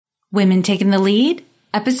Women Taking the Lead,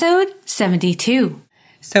 episode 72.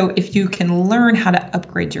 So if you can learn how to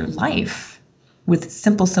upgrade your life with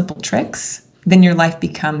simple tricks, then your life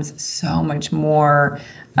becomes so much more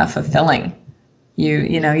fulfilling.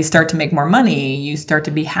 You start to make more money, you start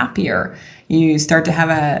to be happier, you start to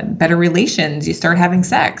have better relations, you start having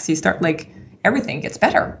sex, everything gets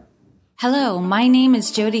better. Hello, my name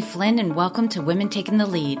is Jody Flynn and welcome to Women Taking the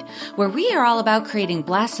Lead, where we are all about creating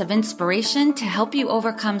blasts of inspiration to help you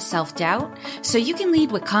overcome self-doubt so you can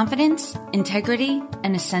lead with confidence, integrity,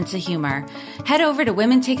 and a sense of humor. Head over to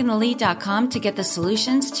womentakingthelead.com to get the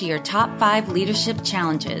solutions to your top 5 leadership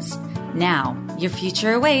challenges. Now, your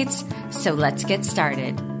future awaits, so let's get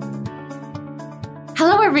started.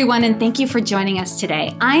 Hello, everyone, and thank you for joining us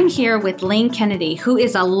today. I'm here with Lane Kennedy, who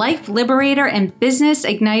is a life liberator and business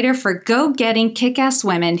igniter for go-getting kick-ass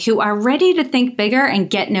women who are ready to think bigger and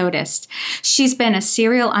get noticed. She's been a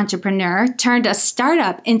serial entrepreneur, turned a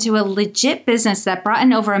startup into a legit business that brought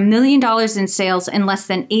in over $1 million in sales in less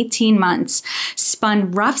than 18 months, spun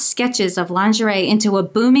rough sketches of lingerie into a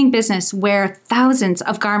booming business where thousands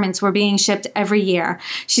of garments were being shipped every year.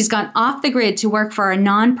 She's gone off the grid to work for a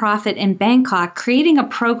nonprofit in Bangkok, creating a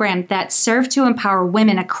program that served to empower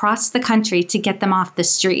women across the country to get them off the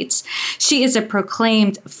streets. She is a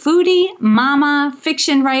proclaimed foodie, mama,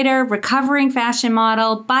 fiction writer, recovering fashion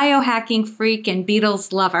model, biohacking freak, and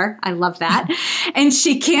Beatles lover. I love that. And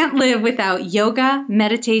she can't live without yoga,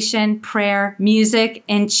 meditation, prayer, music,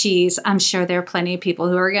 and cheese. I'm sure there are plenty of people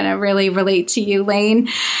who are going to really relate to you, Lane.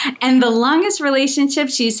 And the longest relationship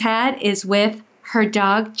she's had is with her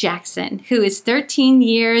dog, Jackson, who is 13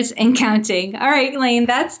 years and counting. All right, Lane,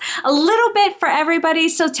 that's a little bit for everybody.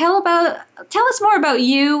 So tell us more about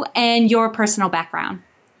you and your personal background.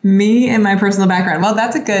 Me and my personal background. Well,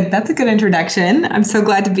 that's a good introduction. I'm so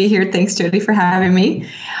glad to be here. Thanks, Jody, for having me.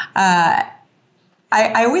 I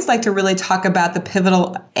always like to really talk about the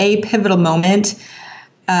pivotal moment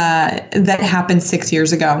that happened 6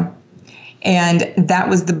 years ago. And that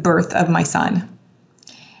was the birth of my son.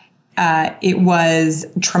 It was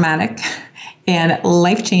traumatic and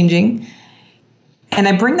life-changing. And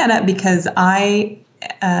I bring that up because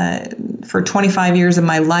for 25 years of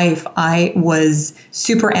my life, I was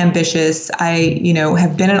super ambitious. I,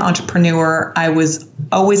 have been an entrepreneur. I was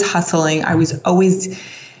always hustling. I was always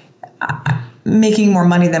making more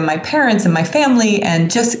money than my parents and my family and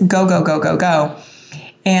just go.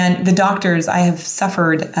 And the doctors, I have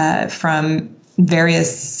suffered from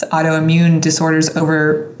various autoimmune disorders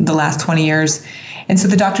over the last 20 years. And so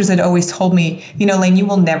the doctors had always told me, Lane, you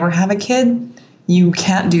will never have a kid. You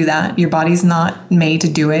can't do that. Your body's not made to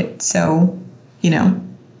do it. So,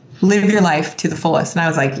 live your life to the fullest. And I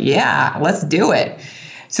was like, yeah, let's do it.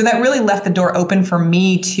 So that really left the door open for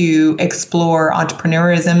me to explore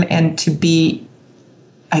entrepreneurism and to be,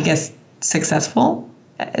 I guess, successful.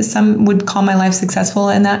 Some would call my life successful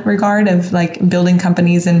in that regard of like building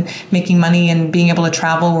companies and making money and being able to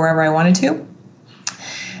travel wherever I wanted to.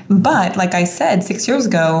 But like I said, 6 years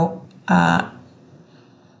ago,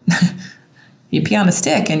 you pee on a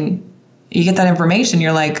stick and you get that information.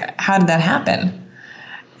 You're like, how did that happen?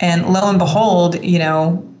 And lo and behold,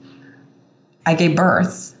 I gave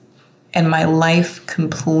birth and my life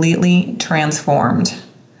completely transformed.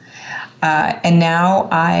 And now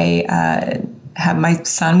I have my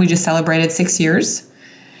son. We just celebrated 6 years.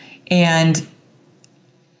 And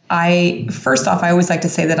first off, I always like to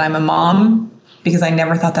say that I'm a mom because I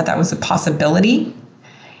never thought that was a possibility.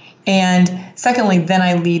 And secondly, then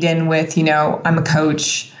I lead in with, I'm a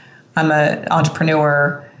coach, I'm an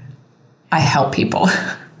entrepreneur, I help people.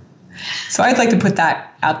 So I'd like to put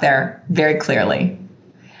that out there very clearly.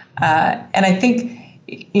 And I think,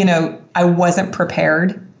 I wasn't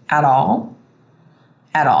prepared at all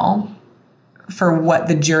for what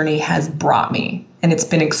the journey has brought me. And it's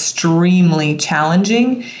been extremely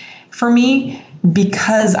challenging for me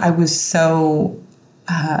because I was so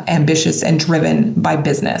ambitious and driven by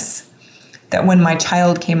business that when my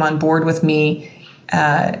child came on board with me,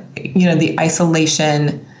 the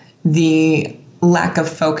isolation, the lack of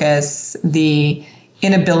focus, the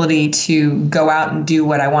inability to go out and do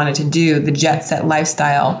what I wanted to do, the jet set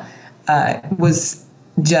lifestyle, was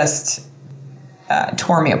just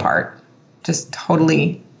tore me apart. Just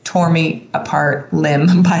totally tore me apart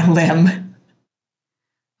limb by limb.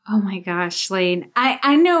 Oh my gosh, Lane.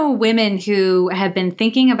 I know women who have been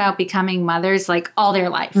thinking about becoming mothers like all their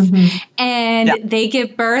life. Mm-hmm. And they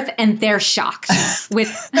give birth and they're shocked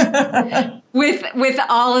with with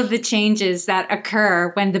all of the changes that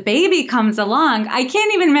occur when the baby comes along. I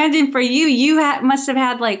can't even imagine for you. You must have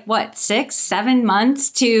had like what, 6-7 months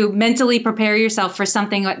to mentally prepare yourself for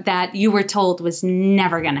something that you were told was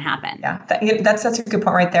never going to happen. Yeah, that's such a good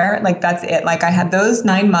point right there. Like that's it. Like I had those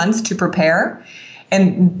 9 months to prepare.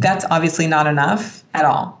 And that's obviously not enough at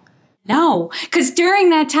all. No, because during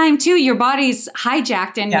that time too, your body's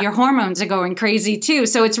hijacked and your hormones are going crazy too.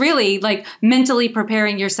 So it's really like mentally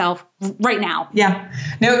preparing yourself right now. Yeah,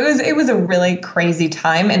 no, it was a really crazy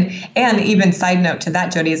time. And even side note to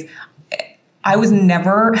that, Jody, is I was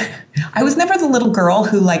never the little girl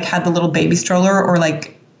who like had the little baby stroller or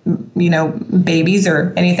like, you know, babies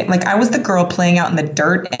or anything. Like I was the girl playing out in the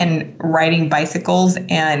dirt and riding bicycles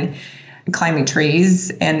and climbing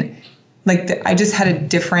trees, and like I just had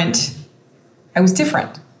I was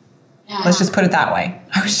different. Yeah. Let's just put it that way.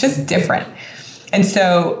 I was just different. And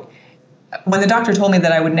so when the doctor told me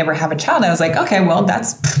that I would never have a child, I was like, okay, well,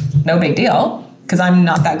 that's no big deal because I'm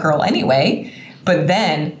not that girl anyway. But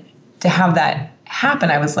then to have that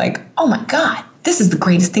happen, I was like, oh my God, this is the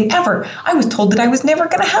greatest thing ever. I was told that I was never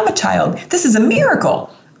going to have a child. This is a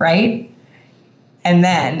miracle, right? And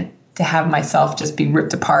then to have myself just be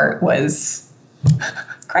ripped apart was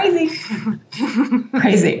crazy.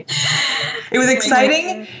 Crazy. It was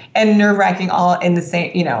exciting and nerve-wracking all in the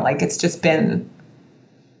same, you know, like it's just been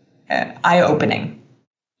eye-opening.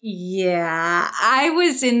 Yeah, I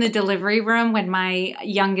was in the delivery room when my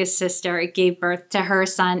youngest sister gave birth to her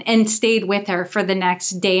son and stayed with her for the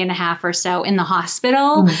next day and a half or so in the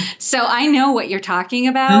hospital. Mm. So I know what you're talking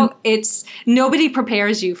about. It's nobody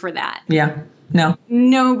prepares you for that. Yeah. No.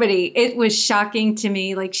 Nobody. It was shocking to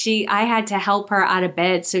me. Like I had to help her out of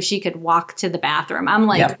bed so she could walk to the bathroom. I'm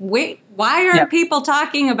like, wait, why aren't people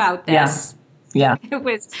talking about this? Yeah.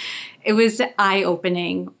 It was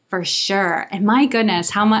eye-opening for sure. And my goodness,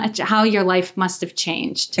 how your life must have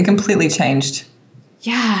changed. It completely changed.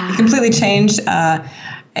 Yeah. It completely changed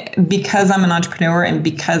because I'm an entrepreneur and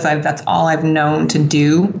because that's all I've known to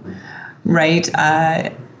do, right?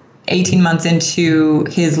 18 months into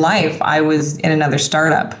his life, I was in another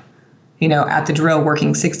startup, you know, at the drill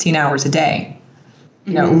working 16 hours a day,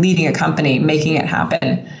 you know, leading a company, making it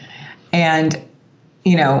happen. And,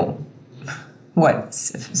 you know,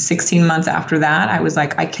 16 months after that, I was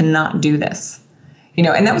like, I cannot do this, you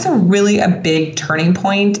know, and that was a big turning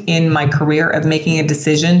point in my career of making a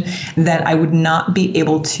decision that I would not be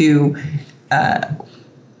able to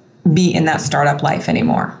be in that startup life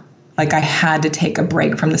anymore. Like I had to take a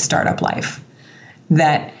break from the startup life,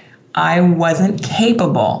 that I wasn't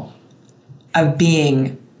capable of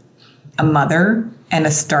being a mother and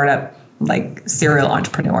a startup, like serial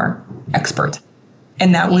entrepreneur expert.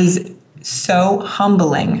 And that was so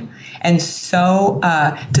humbling. And so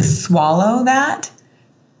to swallow that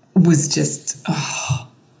was just,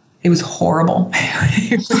 it was horrible.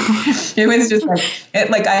 It was just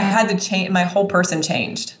like I had to change, my whole person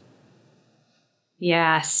changed.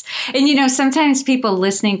 Yes. And, you know, sometimes people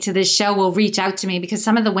listening to this show will reach out to me because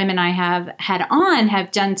some of the women I have had on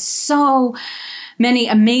have done so many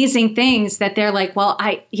amazing things that they're like, well,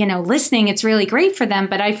 listening, it's really great for them,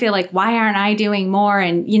 but I feel like, why aren't I doing more?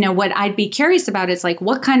 And, you know, what I'd be curious about is like,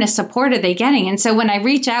 what kind of support are they getting? And so when I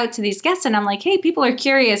reach out to these guests and I'm like, hey, people are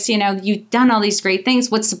curious, you know, you've done all these great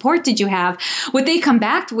things. What support did you have? What they come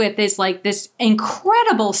back with is like this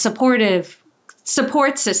incredible support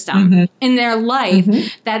system in their life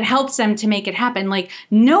that helps them to make it happen. Like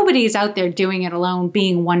nobody's out there doing it alone,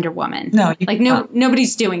 being Wonder Woman. No,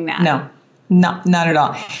 nobody's doing that. No, not at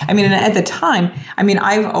all. I mean, at the time,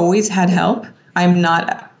 I've always had help. I am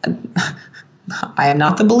not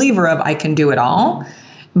the believer of I can do it all,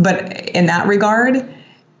 but in that regard,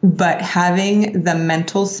 but having the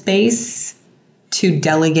mental space to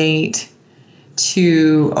delegate,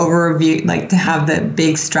 to overview, like to have the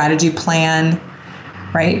big strategy plan,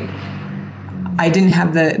 right? I didn't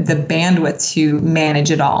have the bandwidth to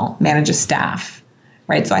manage it all, manage a staff,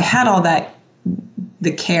 right? So I had all that,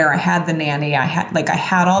 the care, I had the nanny, I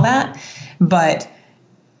had all that, but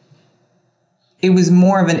it was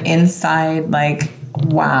more of an inside, like,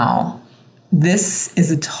 wow, this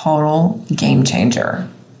is a total game changer.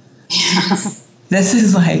 This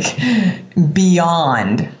is like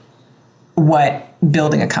beyond what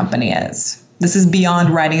building a company is. This is beyond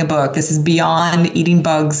writing a book. This is beyond eating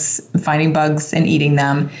bugs, finding bugs and eating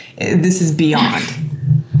them. This is beyond.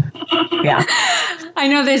 Yeah. I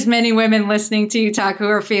know there's many women listening to you talk who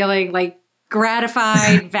are feeling like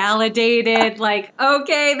gratified, validated, like,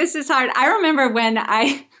 okay, this is hard. I remember when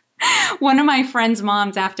one of my friend's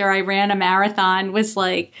moms, after I ran a marathon, was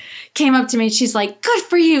like, came up to me. She's like, good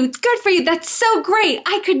for you. Good for you. That's so great.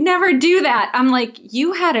 I could never do that. I'm like,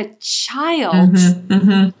 you had a child.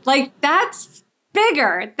 Like, that's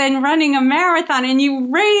bigger than running a marathon. And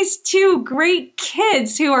you raised two great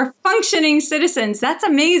kids who are functioning citizens. That's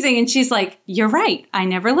amazing. And she's like, you're right. I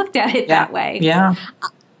never looked at it that way. Yeah.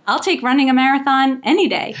 I'll take running a marathon any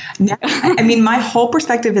day. I mean, my whole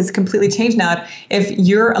perspective has completely changed now. If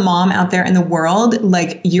you're a mom out there in the world,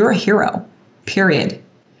 like, you're a hero, period.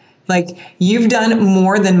 Like, you've done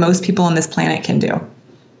more than most people on this planet can do.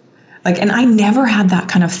 Like, and I never had that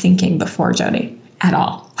kind of thinking before, Jody, at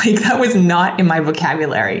all. Like, that was not in my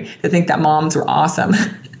vocabulary to think that moms were awesome.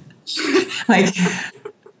 Like,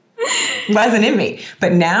 wasn't in me.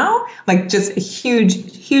 But now, like, just a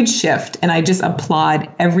huge shift. And I just applaud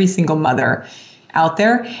every single mother out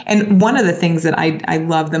there. And one of the things that I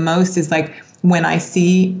love the most is, like, when I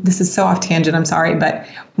see, this is so off tangent, I'm sorry, but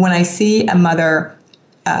when I see a mother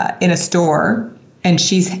in a store and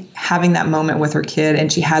she's having that moment with her kid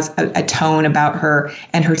and she has a tone about her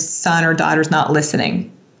and her son or daughter's not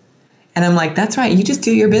listening. And I'm like, that's right. You just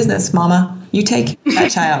do your business, mama. You take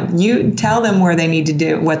that child. You tell them where they need to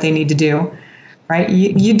do, what they need to do, right?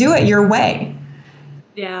 You do it your way.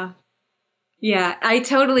 Yeah. Yeah, I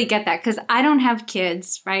totally get that because I don't have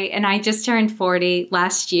kids, right? And I just turned 40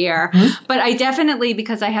 last year. But I definitely,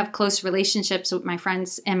 because I have close relationships with my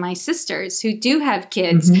friends and my sisters who do have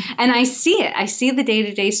kids, and I see it. I see the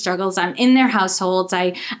day-to-day struggles. I'm in their households.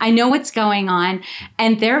 I know what's going on.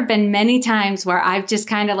 And there have been many times where I've just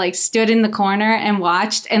kind of like stood in the corner and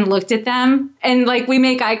watched and looked at them. And like we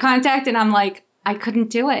make eye contact and I'm like, I couldn't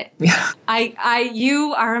do it. Yeah.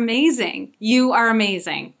 You are amazing. You are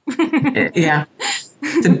amazing. Yeah.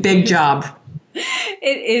 It's a big job.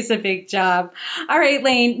 It is a big job. All right,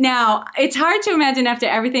 Lane. Now, it's hard to imagine after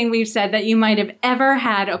everything we've said that you might have ever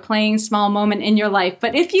had a playing small moment in your life.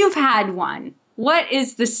 But if you've had one, what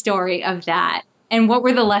is the story of that? And what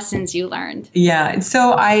were the lessons you learned? Yeah.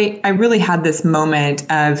 So I really had this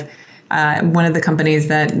moment of one of the company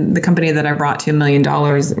that I brought to $1 million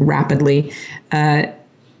rapidly,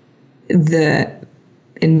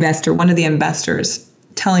 one of the investors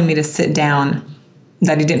telling me to sit down,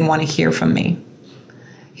 that he didn't want to hear from me.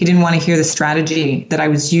 He didn't want to hear the strategy that I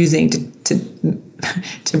was using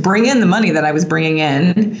to bring in the money that I was bringing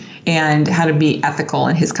in and how to be ethical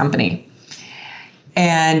in his company.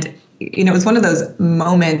 And, it was one of those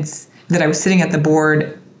moments that I was sitting at the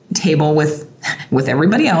board table with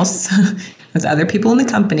everybody else, with other people in the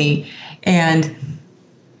company. And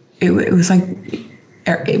it was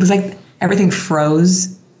like everything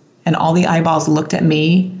froze and all the eyeballs looked at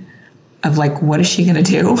me of like, what is she going to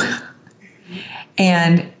do?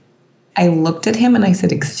 And I looked at him and I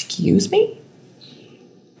said, excuse me?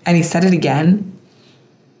 And he said it again.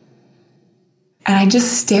 And I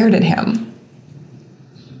just stared at him.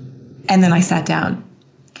 And then I sat down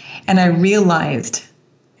and I realized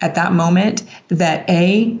at that moment that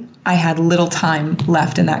A, I had little time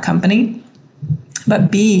left in that company,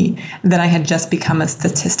 but B, that I had just become a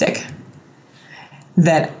statistic,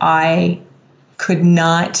 that I could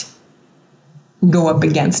not go up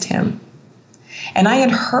against him. And I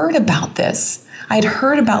had heard about this. I had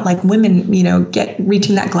heard about like women,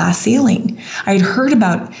 reaching that glass ceiling. I had heard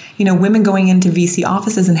about, women going into VC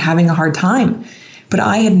offices and having a hard time, but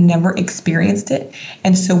I had never experienced it.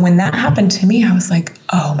 And so when that happened to me, I was like,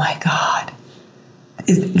 oh my God.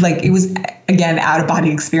 It was, again, out of body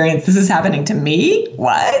experience. This is happening to me?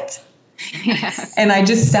 What? Yes. And I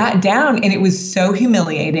just sat down and it was so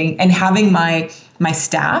humiliating. And having my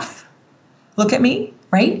staff look at me,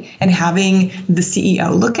 right? And having the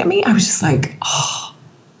CEO look at me, I was just like, oh.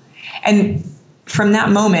 And from that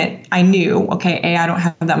moment, I knew, okay, A, I don't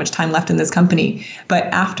have that much time left in this company. But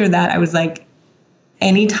after that, I was like,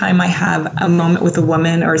 anytime I have a moment with a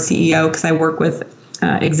woman or a CEO, because I work with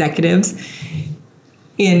executives,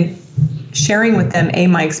 in sharing with them, A,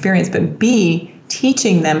 my experience, but B,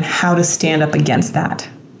 teaching them how to stand up against that.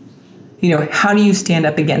 How do you stand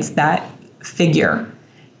up against that figure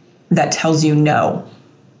that tells you no?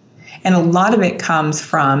 And a lot of it comes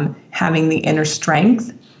from having the inner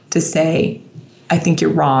strength to say, I think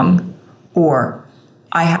you're wrong, or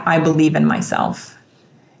I believe in myself.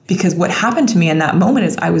 Because what happened to me in that moment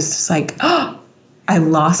is I was just like, oh, I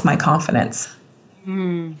lost my confidence.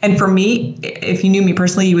 Mm. And for me, if you knew me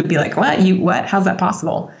personally, you would be like, what? How's that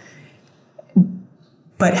possible?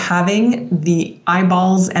 But having the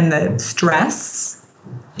eyeballs and the stress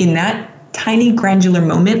in that tiny granular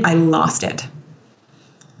moment, I lost it.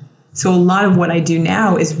 So a lot of what I do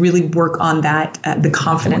now is really work on that, the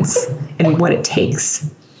confidence and what it takes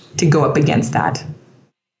to go up against that.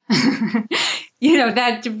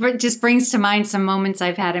 That just brings to mind some moments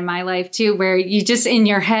I've had in my life too, where you just in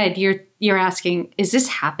your head, you're asking, is this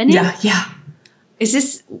happening? Yeah. Is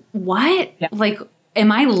this what? Yeah. Like,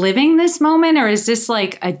 am I living this moment, or is this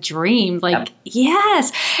like a dream? Like,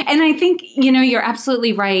 yes. And I think, you're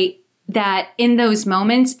absolutely right that in those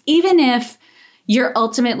moments, even if you're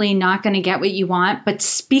ultimately not going to get what you want, but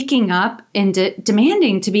speaking up and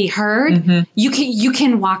demanding to be heard, you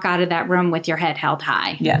can walk out of that room with your head held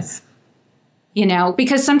high. Yes.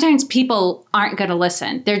 Because sometimes people aren't going to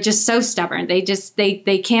listen. They're just so stubborn. They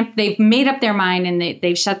can't, they've made up their mind and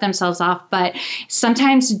they've shut themselves off. But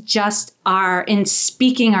sometimes just in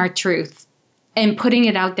speaking our truth and putting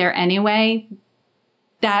it out there anyway,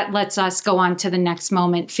 that lets us go on to the next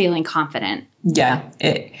moment feeling confident. Yeah.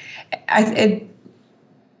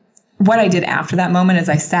 What I did after that moment is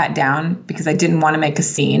I sat down because I didn't want to make a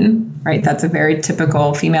scene, right? That's a very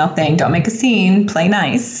typical female thing. Don't make a scene, play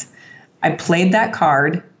nice. I played that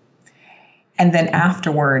card. And then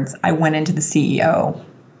afterwards, I went into the CEO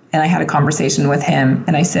and I had a conversation with him.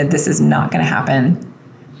 And I said, this is not going to happen.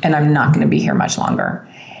 And I'm not going to be here much longer.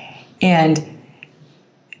 And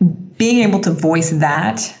being able to voice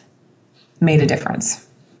that made a difference.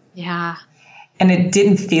 Yeah. And it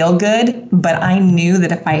didn't feel good, but I knew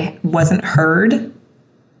that if I wasn't heard,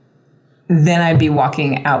 then I'd be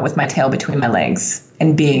walking out with my tail between my legs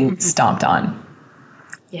and being stomped on.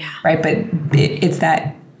 Yeah. Right. But it's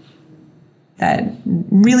that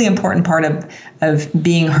really important part of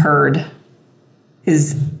being heard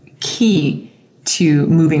is key to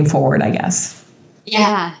moving forward, I guess.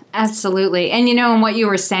 Yeah, absolutely. And, and what you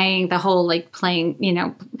were saying, the whole like playing,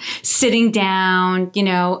 sitting down,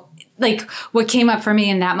 like what came up for me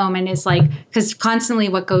in that moment is like, because constantly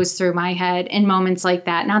what goes through my head in moments like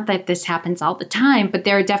that, not that this happens all the time, but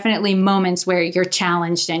there are definitely moments where you're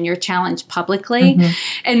challenged and you're challenged publicly.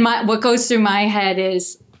 And what goes through my head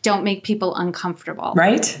is don't make people uncomfortable.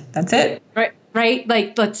 Right. That's it. Right.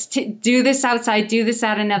 Like, let's do this outside, do this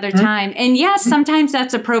at another time. And yes, sometimes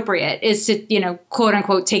that's appropriate is to, quote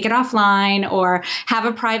unquote, take it offline or have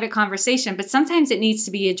a private conversation. But sometimes it needs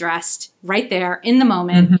to be addressed right there in the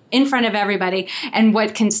moment in front of everybody. And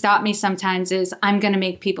what can stop me sometimes is I'm going to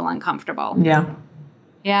make people uncomfortable. Yeah.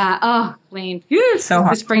 Yeah. Oh, Lane. So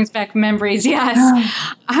hard. This brings back memories. Yes.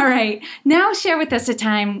 All right. Now share with us a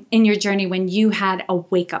time in your journey when you had a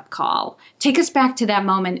wake-up call. Take us back to that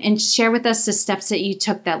moment and share with us the steps that you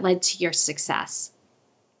took that led to your success.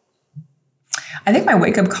 I think my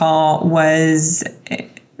wake-up call was,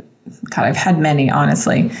 God, I've had many,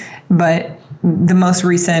 honestly, but the most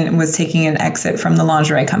recent was taking an exit from the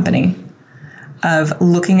lingerie company, of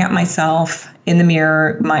looking at myself in the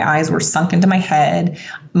mirror. My eyes were sunk into my head.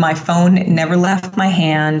 My phone never left my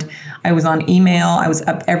hand. I was on email. I was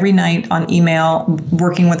up every night on email,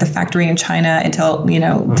 working with a factory in China until,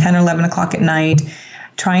 10 or 11 o'clock at night,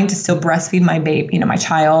 trying to still breastfeed my baby, my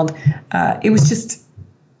child. It was just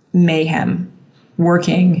mayhem,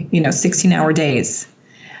 working, 16-hour days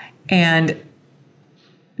and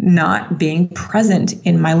not being present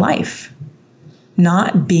in my life,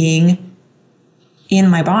 not being in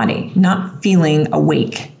my body, not feeling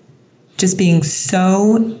awake, just being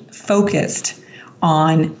so focused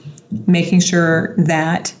on making sure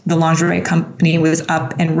that the lingerie company was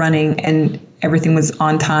up and running and everything was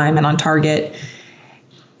on time and on target,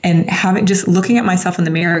 and just looking at myself in the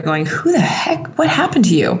mirror going, who the heck, what happened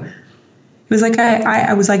to you? It was like,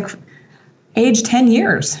 I was like age 10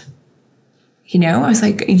 years, I was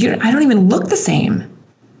like, I don't even look the same.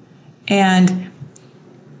 And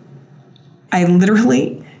I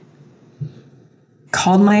literally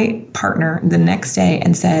called my partner the next day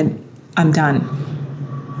and said, I'm done.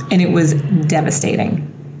 And it was devastating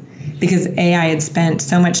because I had spent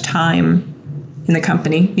so much time in the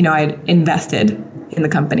company. I had invested in the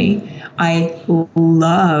company. I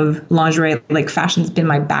love lingerie, like fashion's been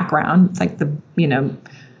my background. It's like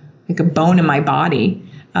like a bone in my body.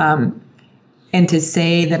 And to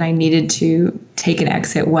say that I needed to take an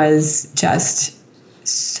exit was just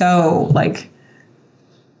so like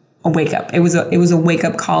a wake up. It was a wake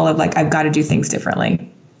up call of like, I've got to do things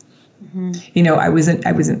differently. I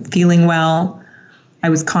wasn't feeling well. I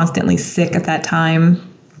was constantly sick at that time.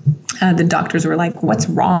 The doctors were like, what's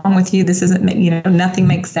wrong with you? This isn't, nothing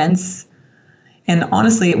makes sense. And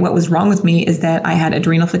honestly, what was wrong with me is that I had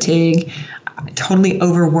adrenal fatigue, totally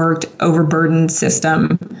overworked, overburdened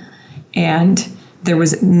system. And there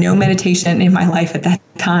was no meditation in my life at that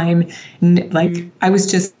time. Like I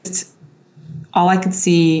was just, all I could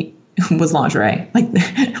see was lingerie, like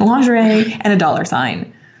lingerie and a dollar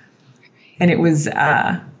sign. And it was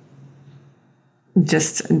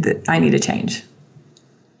just, I need a change.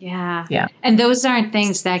 Yeah. Yeah. And those aren't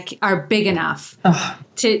things that are big enough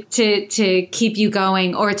to keep you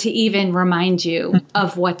going or to even remind you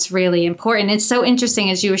of what's really important. It's so interesting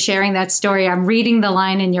as you were sharing that story. I'm reading the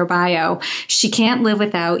line in your bio. She can't live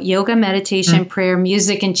without yoga, meditation, prayer,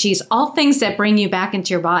 music, and cheese, all things that bring you back into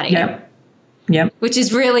your body. Yep. Which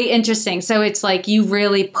is really interesting. So it's like you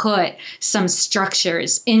really put some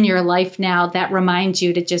structures in your life now that remind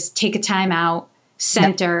you to just take a time out,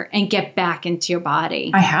 center, and get back into your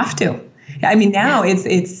body. I have to. I mean, now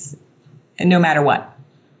it's no matter what.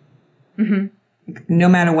 Mm-hmm. No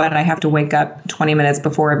matter what, I have to wake up 20 minutes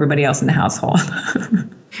before everybody else in the household.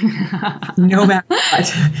 No matter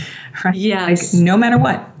what. Right? Yes. Like, no matter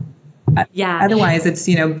what. Yeah. Otherwise, it's,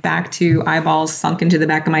 back to eyeballs sunk into the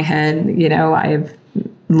back of my head. I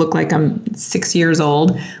look like I'm 6 years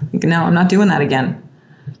old. Like, no, I'm not doing that again.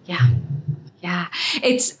 Yeah. Yeah.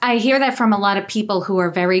 I hear that from a lot of people who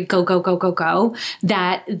are very go, go, go, go, go,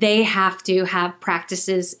 that they have to have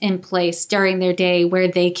practices in place during their day where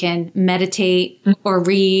they can meditate or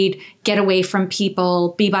read, get away from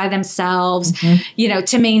people, be by themselves,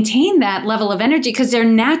 to maintain that level of energy because they're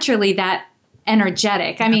naturally that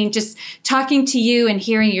energetic. I mean, just talking to you and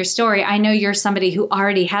hearing your story, I know you're somebody who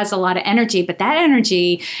already has a lot of energy, but that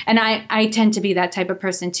energy, and I tend to be that type of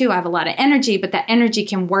person too. I have a lot of energy, but that energy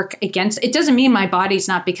can work against, it doesn't mean my body's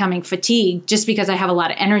not becoming fatigued just because I have a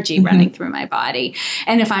lot of energy running through my body.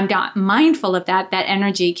 And if I'm not mindful of that, that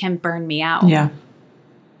energy can burn me out. Yeah.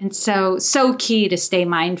 And so key to stay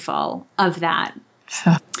mindful of that.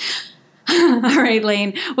 All right,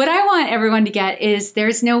 Lane. What I want everyone to get is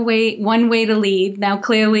there's no one way to lead. Now,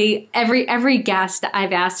 clearly, every guest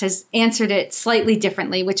I've asked has answered it slightly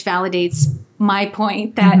differently, which validates my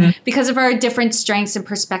point that because of our different strengths and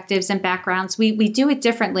perspectives and backgrounds, we do it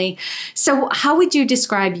differently. So how would you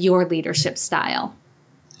describe your leadership style?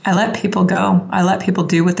 I let people go. I let people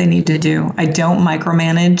do what they need to do. I don't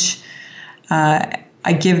micromanage.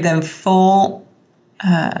 I give them full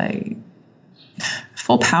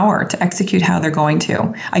power to execute how they're going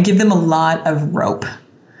to. I give them a lot of rope.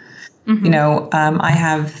 I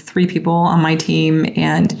have 3 people on my team,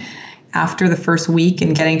 and after the first week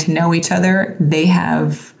and getting to know each other, they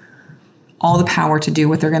have all the power to do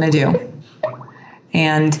what they're going to do.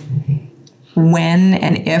 And when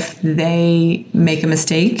and if they make a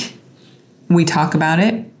mistake, we talk about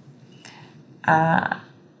it.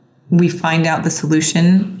 We find out the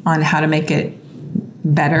solution on how to make it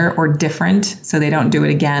better or different so they don't do it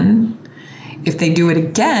again. If they do it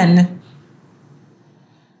again,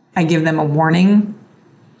 I give them a warning.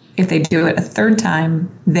 If they do it a third time,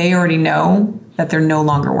 they already know that they're no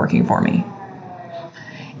longer working for me.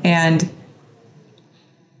 And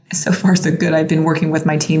so far, so good. I've been working with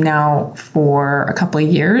my team now for a couple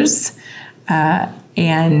of years,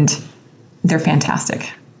 and they're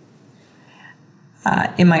fantastic.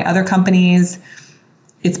 In my other companies,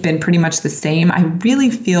 it's been pretty much the same. I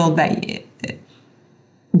really feel that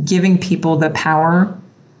giving people the power,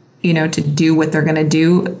 to do what they're going to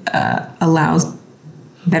do, allows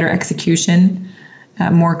better execution,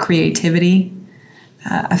 more creativity,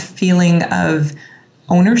 a feeling of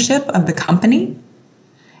ownership of the company.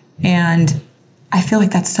 And I feel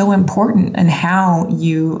like that's so important in how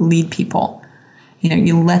you lead people.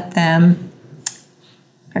 You let them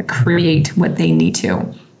create what they need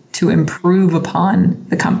to improve upon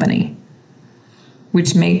the company,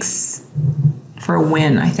 which makes for a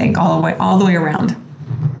win, I think, all the way around.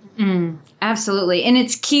 Absolutely. And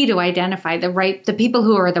it's key to identify the people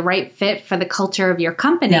who are the right fit for the culture of your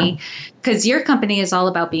company, because your company is all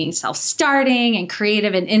about being self-starting and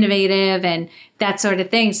creative and innovative and that sort of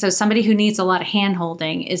thing. So somebody who needs a lot of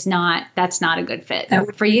hand-holding that's not a good fit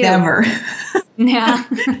for you. Never. Yeah.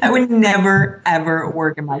 That would never, ever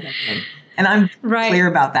work in my company. And I'm clear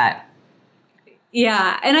about that.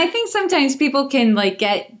 Yeah. And I think sometimes people can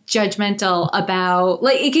get judgmental about,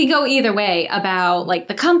 it can go either way about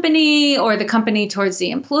the company or the company towards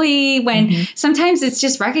the employee, when sometimes it's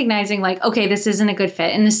just recognizing okay, this isn't a good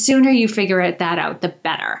fit. And the sooner you figure that out, the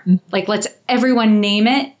better. Let's everyone name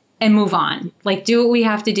it and move on. Do what we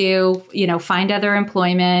have to do, find other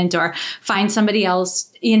employment or find somebody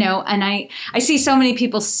else, and I see so many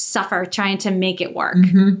people suffer trying to make it work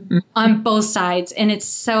on both sides. And it's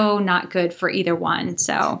so not good for either one.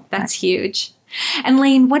 So that's huge. And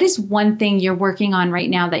Lane, what is one thing you're working on right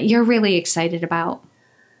now that you're really excited about?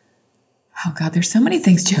 Oh God, there's so many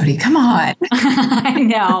things, Jody. Come on. I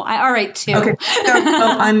know. All right, two. Okay. So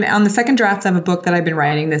I'm on the second draft of a book that I've been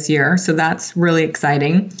writing this year. So that's really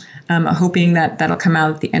exciting. I'm hoping that that'll come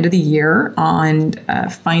out at the end of the year on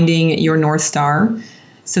finding your North Star.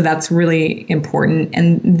 So that's really important.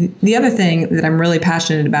 And the other thing that I'm really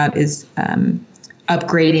passionate about is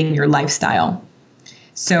upgrading your lifestyle.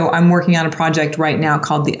 So I'm working on a project right now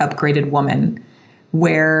called The Upgraded Woman,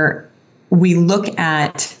 where we look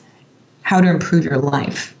at how to improve your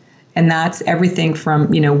life. And that's everything from,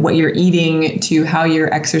 what you're eating to how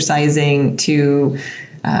you're exercising to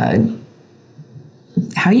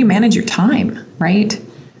how you manage your time, right?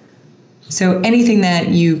 So anything that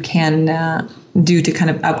you can do to kind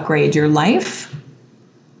of upgrade your life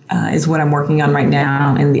is what I'm working on right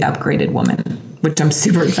now in The Upgraded Woman, which I'm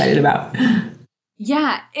super excited about.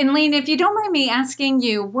 Yeah. And Lane, if you don't mind me asking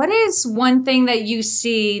you, what is one thing that you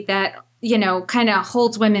see that, kind of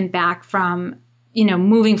holds women back from,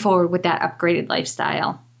 moving forward with that upgraded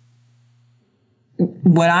lifestyle?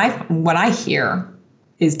 What I hear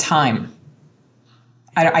is time.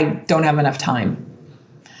 I don't have enough time.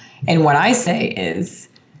 And what I say is,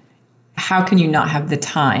 how can you not have the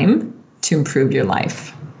time to improve your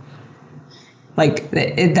life? Like,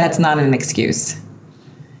 that's not an excuse.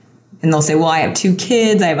 And they'll say, well, I have 2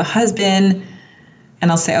 kids, I have a husband. And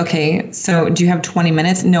I'll say, okay, so do you have 20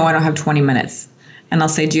 minutes? No, I don't have 20 minutes. And I'll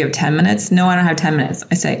say, do you have 10 minutes? No, I don't have 10 minutes.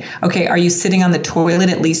 I say, okay, are you sitting on the toilet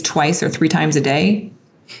at least twice or 3 times a day?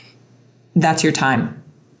 That's your time.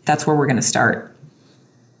 That's where we're going to start.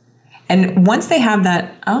 And once they have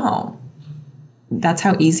that, oh, that's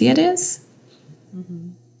how easy it is,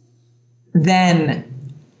 then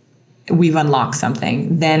we've unlocked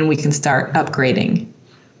something. Then we can start upgrading.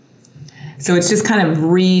 So it's just kind of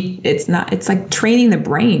it's like training the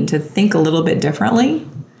brain to think a little bit differently,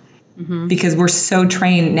 because we're so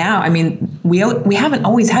trained now. I mean, we haven't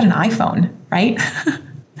always had an iPhone, right?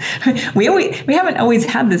 we haven't always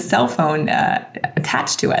had the cell phone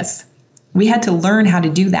attached to us. We had to learn how to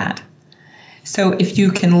do that. So if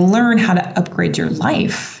you can learn how to upgrade your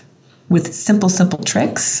life with simple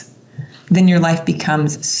tricks, then your life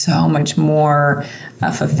becomes so much more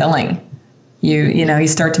fulfilling. You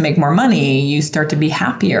start to make more money, you start to be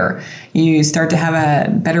happier, you start to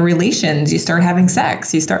have better relations, you start having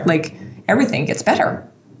sex, you start everything gets better.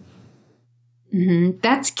 Mm-hmm.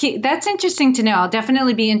 That's key. That's interesting to know. I'll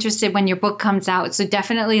definitely be interested when your book comes out. So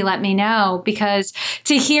definitely let me know, because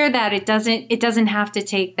to hear that it doesn't have to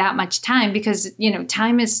take that much time, because,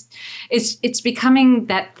 time it's becoming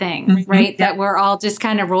that thing, right? That we're all just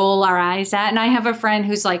kind of roll our eyes at. And I have a friend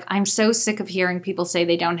who's like, I'm so sick of hearing people say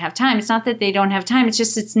they don't have time. It's not that they don't have time. It's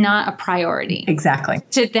just, it's not a priority. Exactly.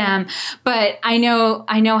 To them. But I know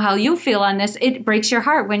how you feel on this. It breaks your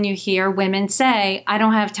heart when you hear women say, I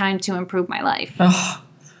don't have time to improve my life. Oh.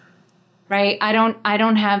 Right. I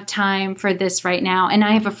don't have time for this right now. And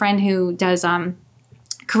I have a friend who does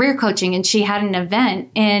career coaching, and she had an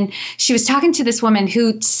event, and she was talking to this woman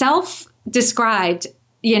who self-described,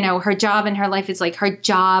 her job in her life is like her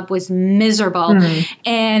job was miserable.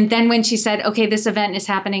 And then when she said, okay, this event is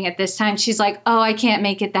happening at this time, she's like, oh, I can't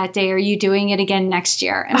make it that day. Are you doing it again next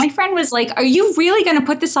year? And my friend was like, are you really going to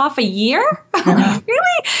put this off a year? Like,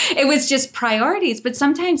 really? It was just priorities. But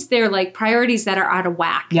sometimes they're like priorities that are out of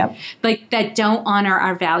whack. Yep. Like that don't honor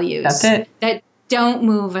our values. That's it. That don't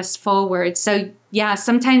move us forward. So yeah,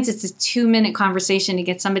 sometimes it's a 2-minute conversation to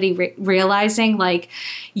get somebody realizing like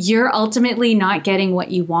you're ultimately not getting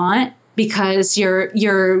what you want because you're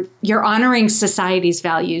honoring society's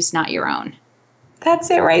values, not your own.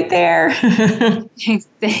 That's it right there. Huge.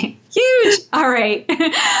 All right.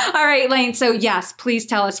 All right, Lane. So yes, please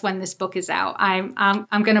tell us when this book is out. I'm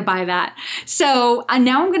going to buy that. So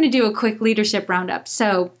now I'm going to do a quick leadership roundup.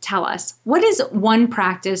 So tell us, what is one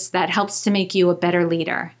practice that helps to make you a better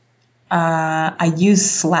leader? I use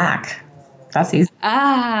Slack. That's easy.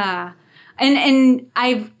 And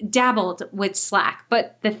I've dabbled with Slack,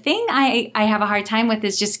 but the thing I have a hard time with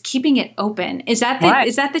is just keeping it open. Is that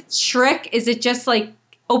the trick? Is it just like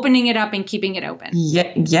opening it up and keeping it open?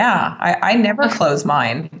 Yeah. I never close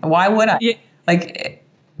mine. Why would I? Yeah.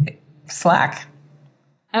 Slack.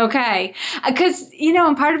 Okay. Because,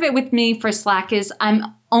 and part of it with me for Slack is I'm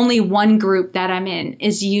only one group that I'm in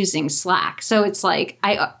is using Slack. So it's like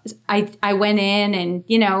I went in and,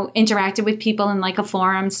 interacted with people in like a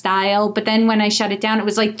forum style. But then when I shut it down, it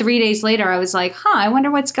was like 3 days later, I was like, I wonder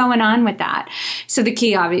what's going on with that. So the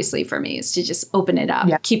key obviously for me is to just open it up,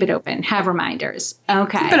 keep it open, have reminders.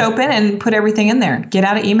 Okay. Keep it open and put everything in there. Get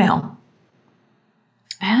out of email.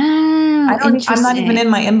 Oh, I'm not even in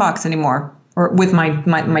my inbox anymore. or with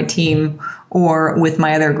my team or with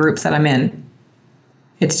my other groups that I'm in.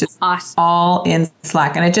 It's just awesome. All in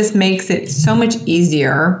Slack. And it just makes it so much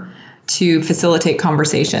easier to facilitate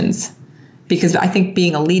conversations, because I think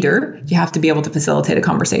being a leader, you have to be able to facilitate a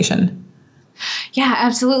conversation. Yeah,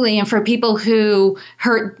 absolutely. And for people who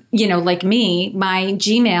like me, my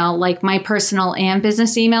Gmail, like my personal and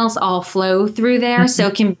business emails all flow through there. Mm-hmm.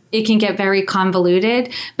 So it can get very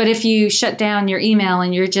convoluted. But if you shut down your email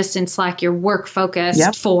and you're just in Slack, you're work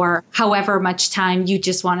focused for however much time you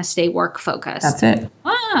just want to stay work focused. That's it.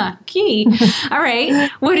 Key. All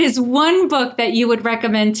right. What is one book that you would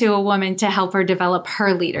recommend to a woman to help her develop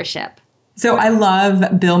her leadership? So I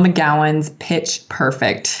love Bill McGowan's Pitch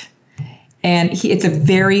Perfect. And it's a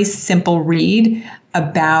very simple read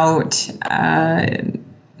about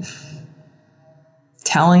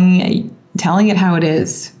telling it how it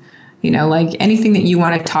is. Like anything that you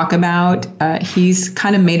want to talk about, he's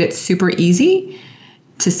kind of made it super easy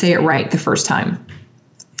to say it right the first time.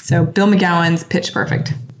 So Bill McGowan's Pitch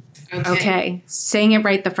Perfect. Okay. Saying it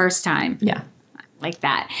right the first time. Yeah. Like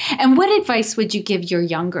that. And what advice would you give your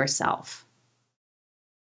younger self?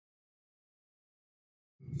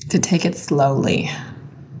 To take it slowly.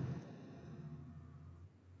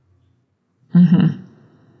 Mm-hmm. I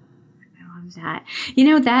love that.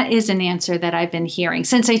 That is an answer that I've been hearing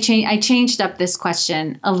since I changed up this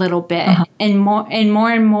question a little bit, and more.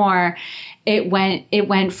 It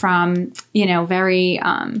went from very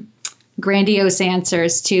grandiose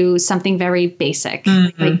answers to something very basic,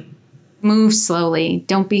 like move slowly,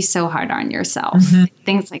 don't be so hard on yourself,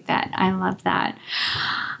 things like that. I love that.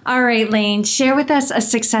 All right, Lane, share with us a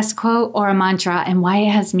success quote or a mantra and why it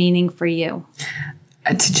has meaning for you.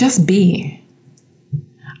 To just be.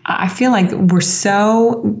 I feel like we're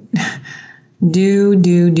so do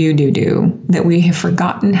that we have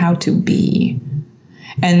forgotten how to be.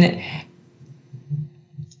 And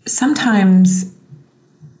sometimes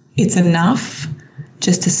it's enough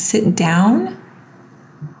just to sit down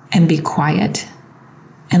and be quiet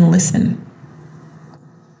and listen.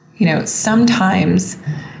 Sometimes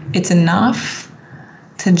it's enough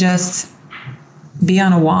to just be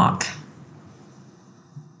on a walk.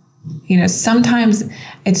 Sometimes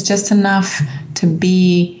it's just enough to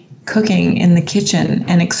be cooking in the kitchen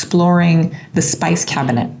and exploring the spice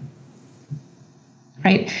cabinet.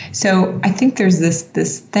 Right? So I think there's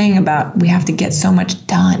this thing about we have to get so much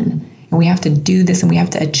done and we have to do this and we have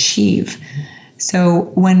to achieve.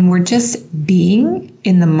 So when we're just being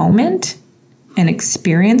in the moment and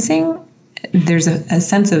experiencing, there's a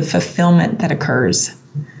sense of fulfillment that occurs.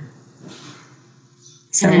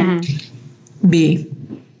 So be.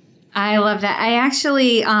 I love that. I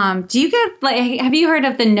actually, do you get, have you heard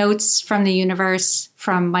of the Notes from the Universe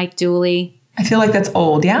from Mike Dooley? I feel like that's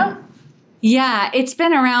old, yeah? Yeah, it's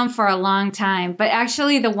been around for a long time. But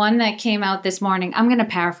actually, the one that came out this morning, I'm going to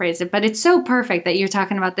paraphrase it, but it's so perfect that you're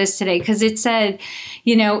talking about this today because it said,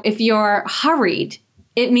 if you're hurried,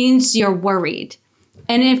 it means you're worried.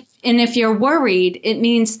 And if you're worried, it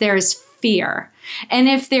means there's fear. And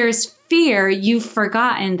if there's fear, you've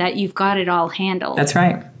forgotten that you've got it all handled. That's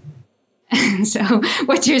right. So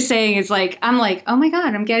what you're saying is I'm like, oh my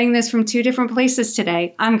God, I'm getting this from two different places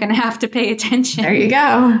today. I'm going to have to pay attention. There you go.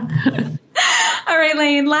 All right,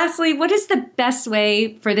 Lane. Lastly, what is the best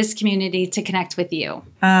way for this community to connect with you?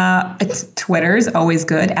 Twitter is always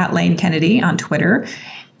good, at Lane Kennedy on Twitter.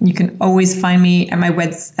 You can always find me at my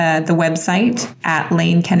the website at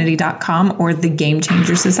lanekennedy.com or the Game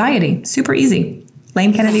Changer Society. Super easy.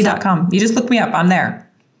 lanekennedy.com. You just look me up. I'm there.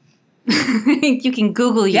 You can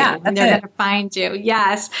Google you and they're going to find you.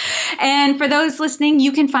 Yes. And for those listening,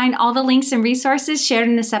 you can find all the links and resources shared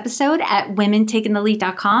in this episode at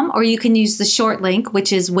womentakingthelead.com, or you can use the short link,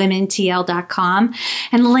 which is womentl.com.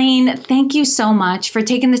 And Lane, thank you so much for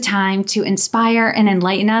taking the time to inspire and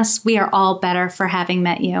enlighten us. We are all better for having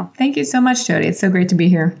met you. Thank you so much, Jody. It's so great to be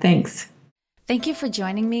here. Thanks. Thank you for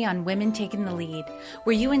joining me on Women Taking the Lead.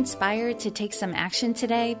 Were you inspired to take some action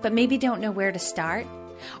today, but maybe don't know where to start?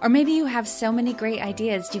 Or maybe you have so many great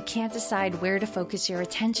ideas you can't decide where to focus your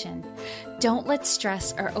attention. Don't let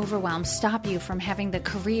stress or overwhelm stop you from having the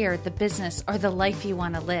career, the business, or the life you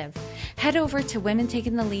want to live. Head over to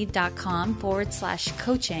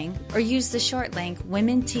womentakingthelead.com/coaching or use the short link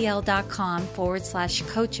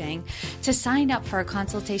womentl.com/coaching to sign up for a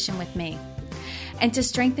consultation with me. And to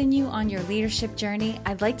strengthen you on your leadership journey,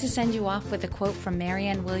 I'd like to send you off with a quote from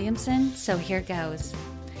Marianne Williamson, so here goes.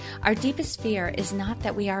 Our deepest fear is not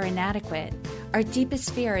that we are inadequate. Our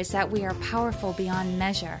deepest fear is that we are powerful beyond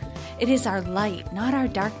measure. It is our light, not our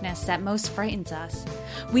darkness, that most frightens us.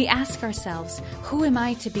 We ask ourselves, who am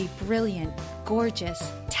I to be brilliant,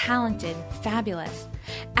 gorgeous, talented, talented, fabulous.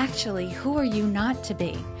 Actually, who are you not to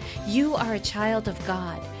be? You are a child of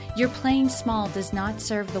God. Your playing small does not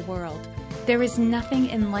serve the world. There is nothing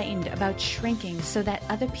enlightened about shrinking so that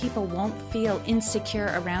other people won't feel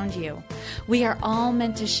insecure around you. We are all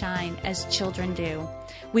meant to shine as children do.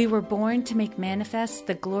 We were born to make manifest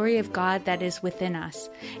the glory of God that is within us.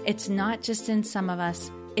 It's not just in some of us,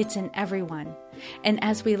 it's in everyone. And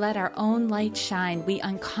as we let our own light shine, we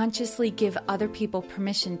unconsciously give other people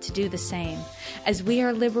permission to do the same. As we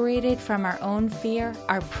are liberated from our own fear,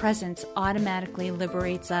 our presence automatically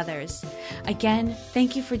liberates others. Again,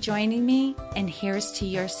 thank you for joining me, and here's to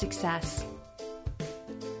your success.